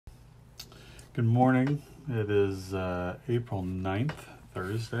Good morning. It is April 9th,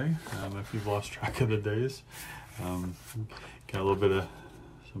 Thursday, if you've lost track of the days. Got a little bit of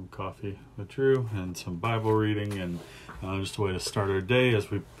some coffee with Drew and some Bible reading, and just a way to start our day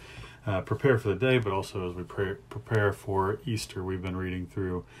as we prepare for the day, but also as we prepare for Easter. We've been reading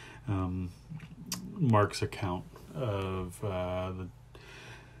through Mark's account of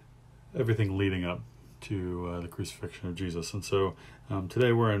everything leading up to the crucifixion of Jesus. And so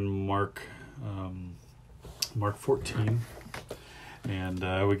today we're in Mark 14,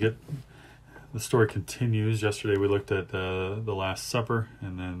 and we get the story continues. Yesterday we looked at the Last Supper,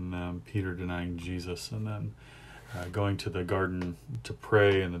 and then Peter denying Jesus, and then going to the garden to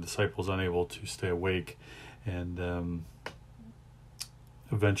pray, and the disciples unable to stay awake, and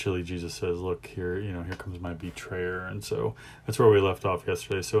eventually Jesus says, "Look here, here comes my betrayer." And so that's where we left off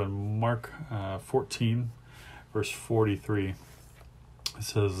yesterday. So in Mark 14, verse 43. It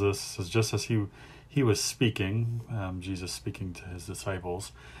says this, just as he was speaking, Jesus speaking to his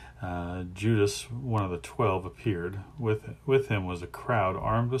disciples, Judas, one of the 12, appeared. With him was a crowd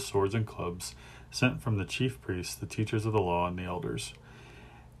armed with swords and clubs, sent from the chief priests, the teachers of the law, and the elders.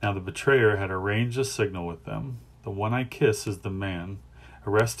 Now the betrayer had arranged a signal with them. "The one I kiss is the man.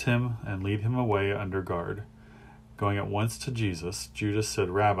 Arrest him and lead him away under guard." Going at once to Jesus, Judas said,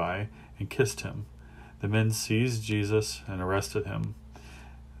 "Rabbi," and kissed him. The men seized Jesus and arrested him.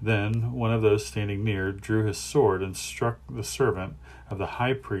 Then one of those standing near drew his sword and struck the servant of the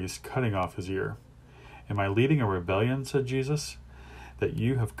high priest, cutting off his ear. "Am I leading a rebellion," said Jesus, "that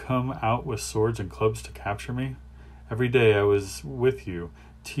you have come out with swords and clubs to capture me? Every day I was with you,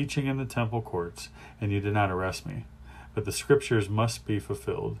 teaching in the temple courts, and you did not arrest me. But the scriptures must be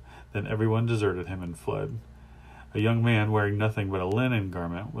fulfilled." Then everyone deserted him and fled. A young man wearing nothing but a linen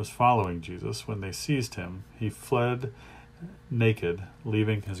garment was following Jesus. When they seized him, he fled naked,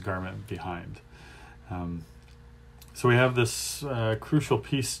 leaving his garment behind. So we have this crucial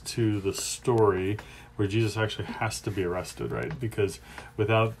piece to the story where Jesus actually has to be arrested, right? Because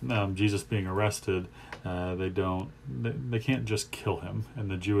without Jesus being arrested, they can't just kill him.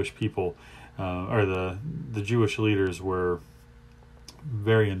 And the Jewish people, or the Jewish leaders, were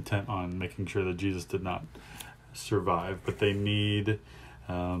very intent on making sure that Jesus did not survive, but they need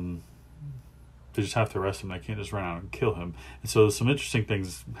they just have to arrest him. They can't just run out and kill him. And so some interesting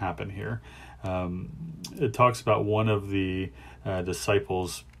things happen here. It talks about one of the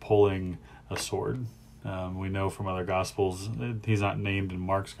disciples pulling a sword. We know from other Gospels, he's not named in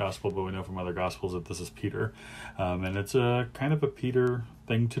Mark's Gospel, but we know from other Gospels that this is Peter. And it's a kind of a Peter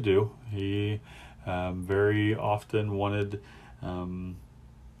thing to do. He very often wanted...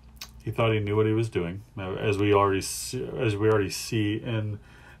 he thought he knew what he was doing, as we already see in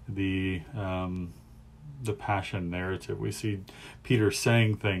the Passion narrative. We see Peter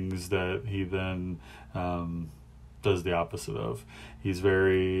saying things that he then does the opposite of. He's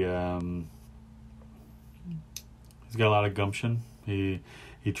very he's got a lot of gumption. He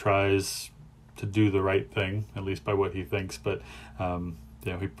tries to do the right thing, at least by what he thinks, but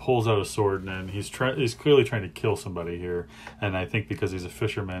he pulls out a sword, and he's clearly trying to kill somebody here. And I think because he's a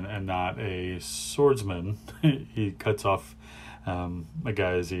fisherman and not a swordsman, he cuts off a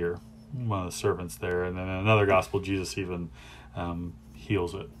guy's ear, one of the servants there. And then in another gospel, Jesus even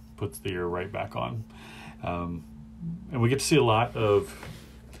heals it, puts the ear right back on. And we get to see a lot of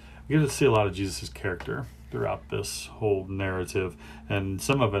Jesus' character throughout this whole narrative, and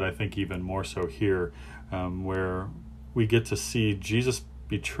some of it I think even more so here, where we get to see Jesus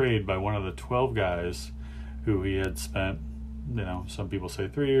betrayed by one of the 12 guys who he had spent, some people say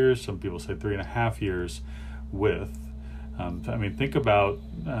 3 years, some people say 3.5 years with. Think about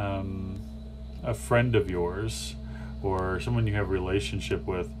a friend of yours or someone you have a relationship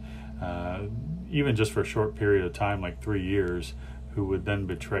with, even just for a short period of time, like 3 years, who would then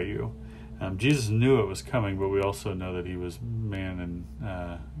betray you. Jesus knew it was coming, but we also know that he was man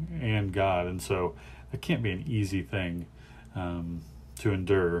and God, and so it can't be an easy thing to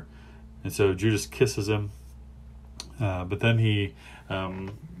endure. And so Judas kisses him, but then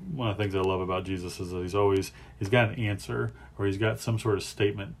one of the things I love about Jesus is that he's got an answer, or he's got some sort of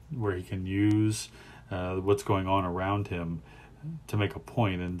statement where he can use what's going on around him to make a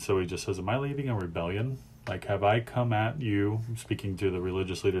point. And so he just says, "Am I leading a rebellion? Like, have I come at you," speaking to the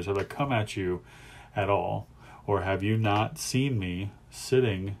religious leaders, "have I come at you at all? Or have you not seen me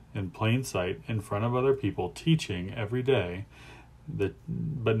sitting in plain sight in front of other people teaching every day,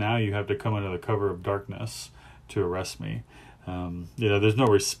 but now you have to come under the cover of darkness to arrest me?" There's no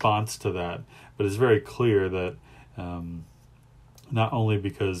response to that, but it's very clear that not only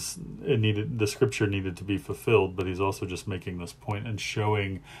because the scripture needed to be fulfilled, but he's also just making this point and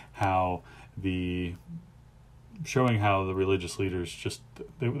showing how the religious leaders just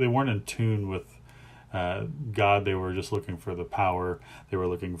they weren't in tune with God. They were just looking for the power. They were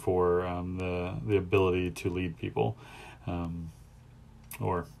looking for the ability to lead people,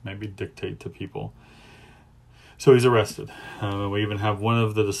 or maybe dictate to people. So he's arrested. We even have one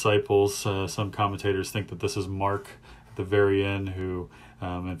of the disciples. Some commentators think that this is Mark at the very end, who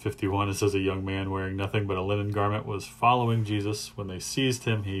in 51 it says, a young man wearing nothing but a linen garment was following Jesus. When they seized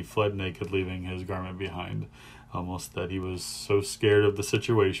him, he fled naked, leaving his garment behind. Almost that he was so scared of the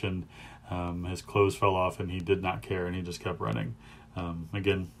situation, his clothes fell off and he did not care, and he just kept running.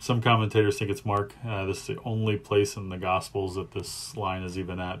 Again, some commentators think it's Mark. This is the only place in the Gospels that this line is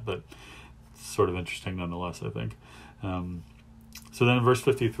even at, but it's sort of interesting nonetheless, I think. So then in verse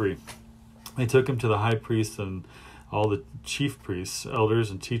 53, they took him to the high priest and all the chief priests, elders,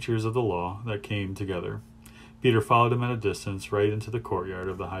 and teachers of the law that came together. Peter followed him at a distance, right into the courtyard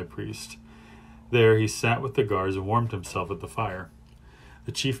of the high priest. There he sat with the guards and warmed himself at the fire.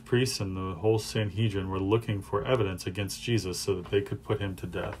 The chief priests and the whole Sanhedrin were looking for evidence against Jesus so that they could put him to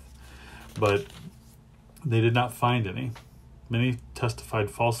death. But they did not find any. Many testified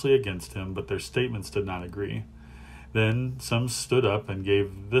falsely against him, but their statements did not agree. Then some stood up and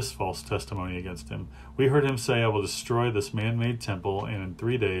gave this false testimony against him. We heard him say, I will destroy this man-made temple, and in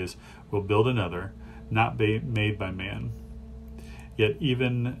 3 days will build another, not made by man. Yet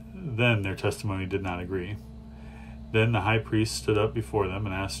even then their testimony did not agree. Then the high priest stood up before them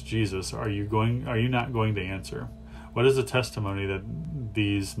and asked Jesus, Are you not going to answer? What is the testimony that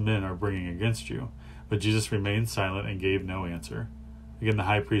these men are bringing against you? But Jesus remained silent and gave no answer. Again the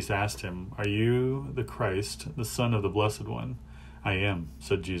high priest asked him, Are you the Christ, the Son of the Blessed One? I am,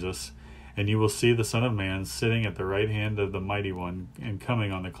 said Jesus, and you will see the Son of Man sitting at the right hand of the Mighty One and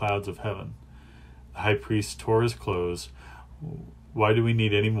coming on the clouds of heaven. The high priest tore his clothes. Why do we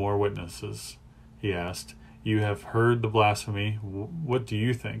need any more witnesses? He asked. You have heard the blasphemy. What do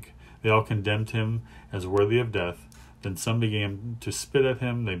you think? They all condemned him as worthy of death. Then some began to spit at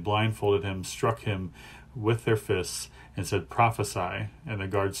him. They blindfolded him, struck him with their fists, and said, Prophesy. And the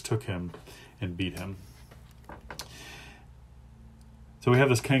guards took him and beat him. So we have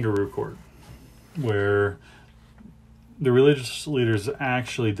this kangaroo court where the religious leaders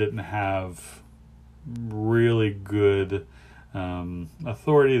actually didn't have really good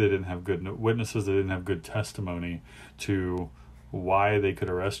authority. They didn't have good witnesses. They didn't have good testimony to why they could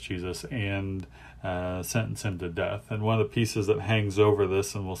arrest Jesus and sentence him to death. And one of the pieces that hangs over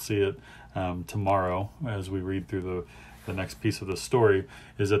this, and we'll see it tomorrow as we read through the next piece of the story,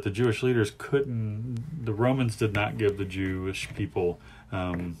 is that the Jewish leaders the Romans did not give the Jewish people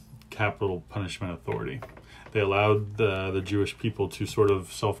capital punishment authority. They allowed the Jewish people to sort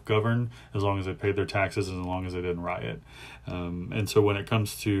of self-govern as long as they paid their taxes and as long as they didn't riot. And so when it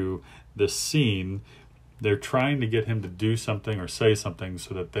comes to this scene, they're trying to get him to do something or say something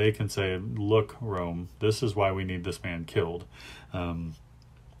so that they can say, look, Rome, this is why we need this man killed. And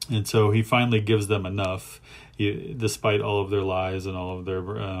so he finally gives them enough, despite all of their lies and all of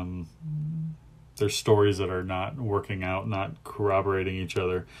their stories that are not working out, not corroborating each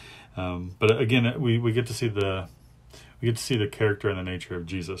other. But again, we get to see the character and the nature of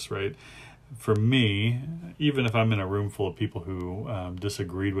Jesus, right? For me, even if I'm in a room full of people who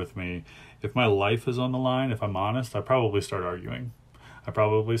disagreed with me, if my life is on the line, if I'm honest, I probably start arguing. I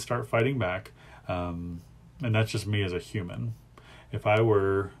probably start fighting back, and that's just me as a human. If I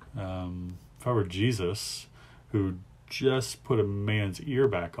were Jesus, who just put a man's ear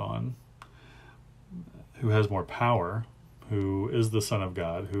back on, who has more power, who is the Son of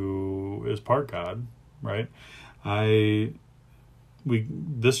God, who is part God, right?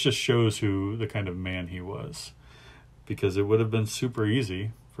 This just shows who the kind of man he was, because it would have been super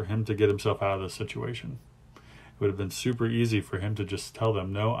easy for him to get himself out of this situation. It would have been super easy for him to just tell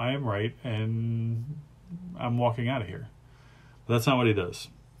them, no, I am right, and I'm walking out of here. But that's not what he does.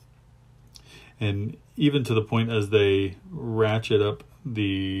 And even to the point as they ratchet up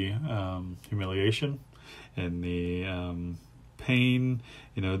the humiliation and the pain,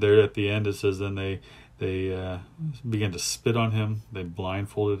 there at the end it says, then they began to spit on him, they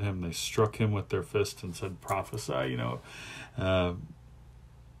blindfolded him, they struck him with their fists and said, prophesy.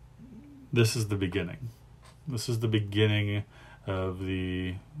 This is the beginning. This is the beginning of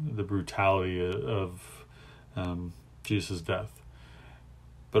the brutality of Jesus' death.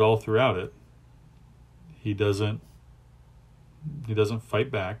 But all throughout it, he doesn't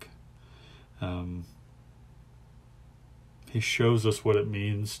fight back. He shows us what it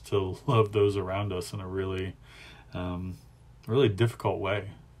means to love those around us in a really really difficult way,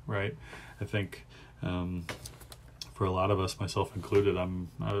 right? I think for a lot of us, myself included,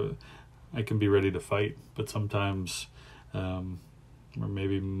 I can be ready to fight, but sometimes, or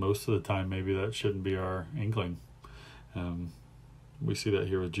maybe most of the time, maybe that shouldn't be our inkling. We see that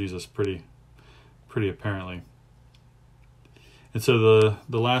here with Jesus pretty apparently. And so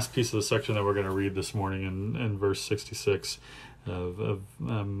the last piece of the section that we're going to read this morning in verse 66 of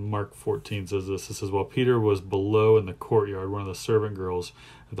Mark 14 says this. It says, while Peter was below in the courtyard, one of the servant girls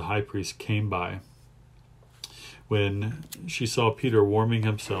of the high priest came by. When she saw Peter warming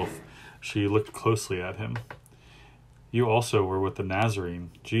himself, she looked closely at him. You also were with the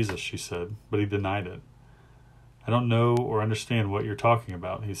Nazarene, Jesus, she said, but he denied it. I don't know or understand what you're talking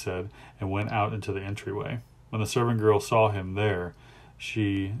about, he said, and went out into the entryway. When the servant girl saw him there,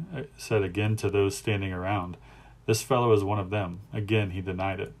 she said again to those standing around, this fellow is one of them. Again, he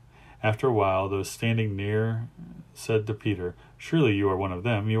denied it. After a while, those standing near said to Peter, surely you are one of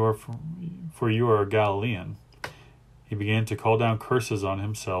them, for you are a Galilean. He began to call down curses on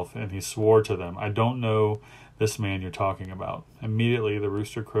himself, and he swore to them, I don't know this man you're talking about. Immediately the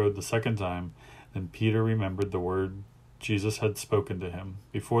rooster crowed the second time. Then Peter remembered the word Jesus had spoken to him.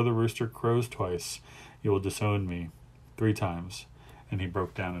 Before the rooster crows twice, you will disown me 3 times. And he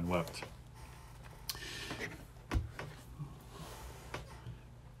broke down and wept.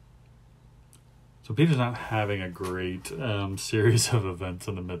 So Peter's not having a great series of events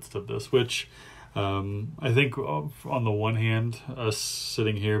in the midst of this, which I think on the one hand, us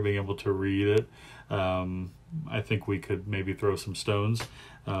sitting here being able to read it, I think we could maybe throw some stones.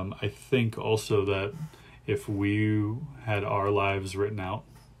 I think also that if we had our lives written out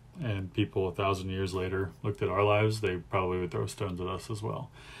and people 1,000 years later looked at our lives, they probably would throw stones at us as well.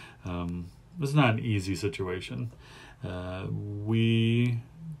 It's not an easy situation. We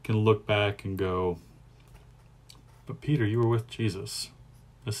can look back and go, but Peter, you were with Jesus.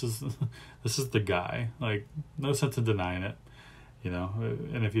 This is the guy. Like, no sense in denying it,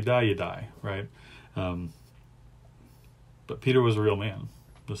 and if you die, you die, right? But Peter was a real man.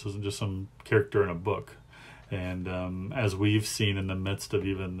 This isn't just some character in a book. And as we've seen in the midst of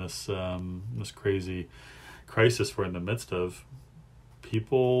even this crazy crisis we're in the midst of,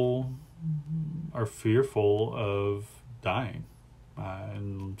 people are fearful of dying.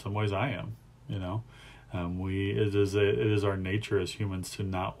 In some ways, I am. It is our nature as humans to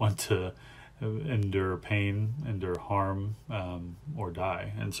not want to endure pain, endure harm, or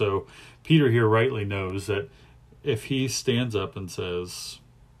die. And so Peter here rightly knows that if he stands up and says,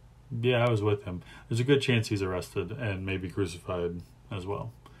 yeah, I was with him, there's a good chance he's arrested and maybe crucified as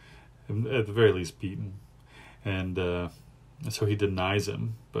well. At the very least, beaten. And so he denies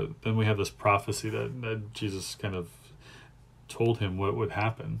him. But then we have this prophecy that Jesus kind of told him what would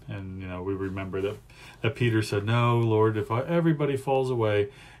happen. And, we remember that Peter said, no, Lord, if everybody falls away,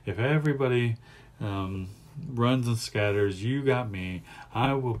 if everybody runs and scatters, you got me.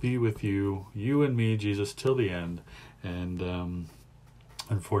 I will be with you, you and me, Jesus, till the end. And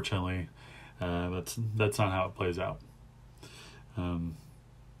unfortunately, that's not how it plays out. And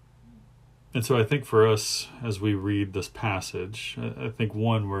so I think for us, as we read this passage, I think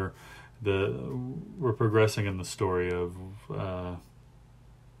one, we're progressing in the story of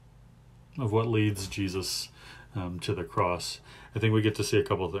what leads Jesus to the cross. I think we get to see a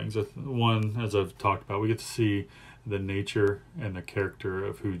couple of things. One, as I've talked about, we get to see the nature and the character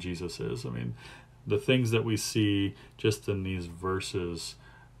of who Jesus is. I mean, the things that we see just in these verses,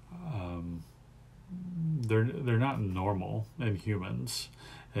 they're not normal in humans,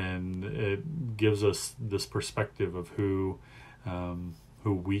 and it gives us this perspective of who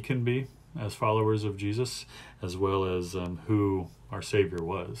we can be as followers of Jesus, as well as who our Savior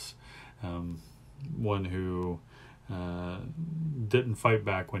was. One who didn't fight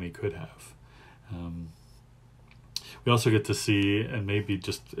back when he could have. We also get to see and maybe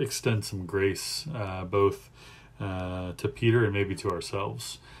just extend some grace both to Peter and maybe to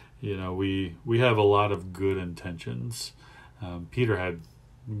ourselves. We have a lot of good intentions. Peter had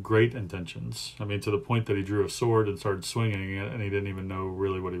great intentions. I mean, to the point that he drew a sword and started swinging it, and he didn't even know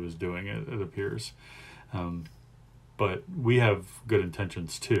really what he was doing, it appears. But we have good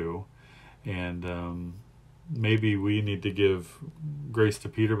intentions too. And maybe we need to give grace to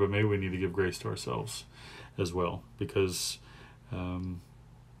Peter, but maybe we need to give grace to ourselves as well, because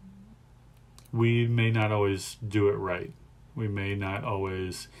we may not always do it right. We may not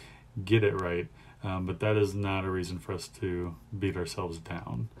always get it right, but that is not a reason for us to beat ourselves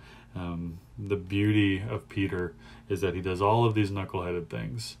down. The beauty of Peter is that he does all of these knuckleheaded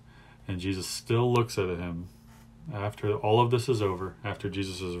things, and Jesus still looks at him after all of this is over, after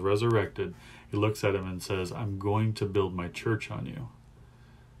Jesus is resurrected, he looks at him and says, I'm going to build my church on you.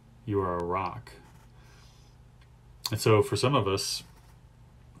 You are a rock. And so for some of us,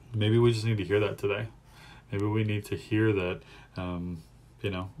 maybe we just need to hear that today. Maybe we need to hear that,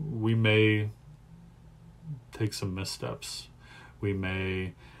 we may take some missteps. We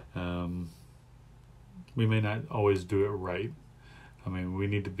may not always do it right. I mean, we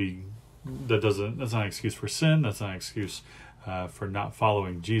need to be, that's not an excuse for sin. That's not an excuse for not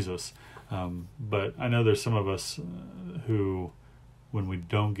following Jesus. But I know there's some of us who, when we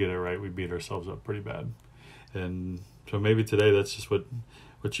don't get it right, we beat ourselves up pretty bad. And so maybe today that's just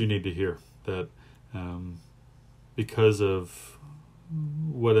what you need to hear, that because of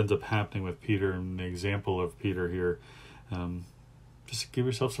what ends up happening with Peter and the example of Peter here, just give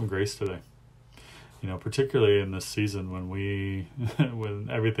yourself some grace today. Particularly in this season when when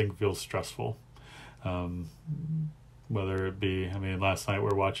everything feels stressful. Whether it be, last night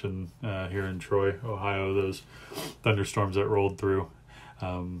we're watching here in Troy, Ohio, those thunderstorms that rolled through.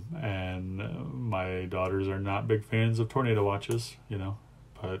 And my daughters are not big fans of tornado watches,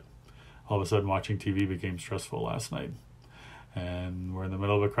 but all of a sudden watching TV became stressful last night. And we're in the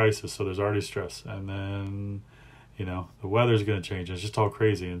middle of a crisis, so there's already stress. And then, the weather's going to change. It's just all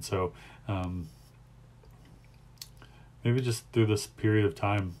crazy. And so maybe just through this period of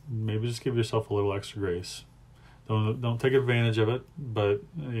time, maybe just give yourself a little extra grace. Don't take advantage of it, but,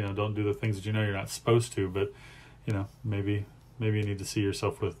 don't do the things that you're not supposed to. But, maybe you need to see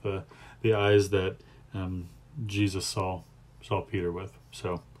yourself with the eyes that Jesus saw Peter with.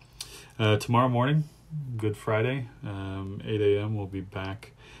 So tomorrow morning, Good Friday, 8 a.m., we'll be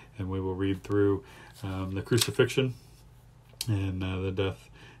back, and we will read through the crucifixion and the death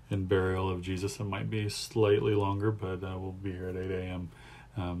and burial of Jesus. It might be slightly longer, but we'll be here at 8 a.m.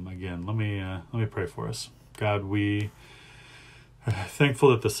 Again, let me pray for us. God, we are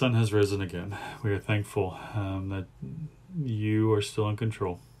thankful that the sun has risen again. We are thankful that you are still in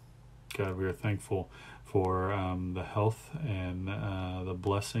control. God, we are thankful for the health and the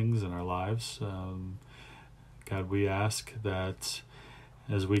blessings in our lives. God, we ask that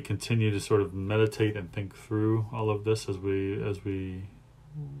as we continue to sort of meditate and think through all of this, as we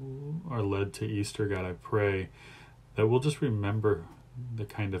are led to Easter, God, I pray that we'll just remember the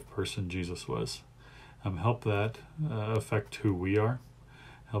kind of person Jesus was. Help that affect who we are.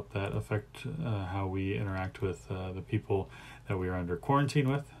 Help that affect how we interact with the people that we are under quarantine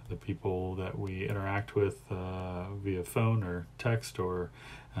with, the people that we interact with via phone or text, or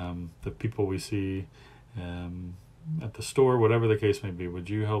the people we see at the store, whatever the case may be. Would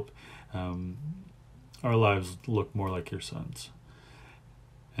you help our lives look more like your Son's?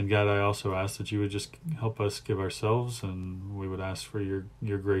 And God, I also ask that you would just help us give ourselves, and we would ask for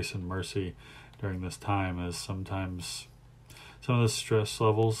your grace and mercy during this time, as sometimes some of the stress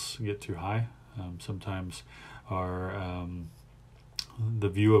levels get too high. Sometimes the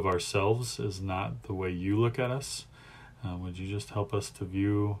view of ourselves is not the way you look at us. Would you just help us to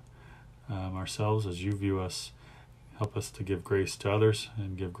view ourselves as you view us? Help us to give grace to others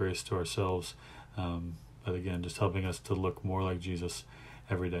and give grace to ourselves. But again, just helping us to look more like Jesus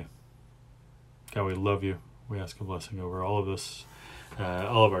every day. God, we love you. We ask a blessing over all of this,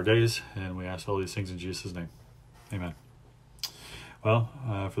 all of our days, and we ask all these things in Jesus' name. Amen. Well,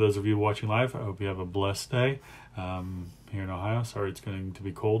 for those of you watching live, I hope you have a blessed day here in Ohio. Sorry it's going to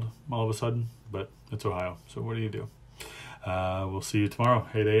be cold all of a sudden, but it's Ohio, so what do you do? We'll see you tomorrow,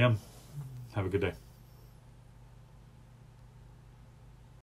 8 a.m. Have a good day.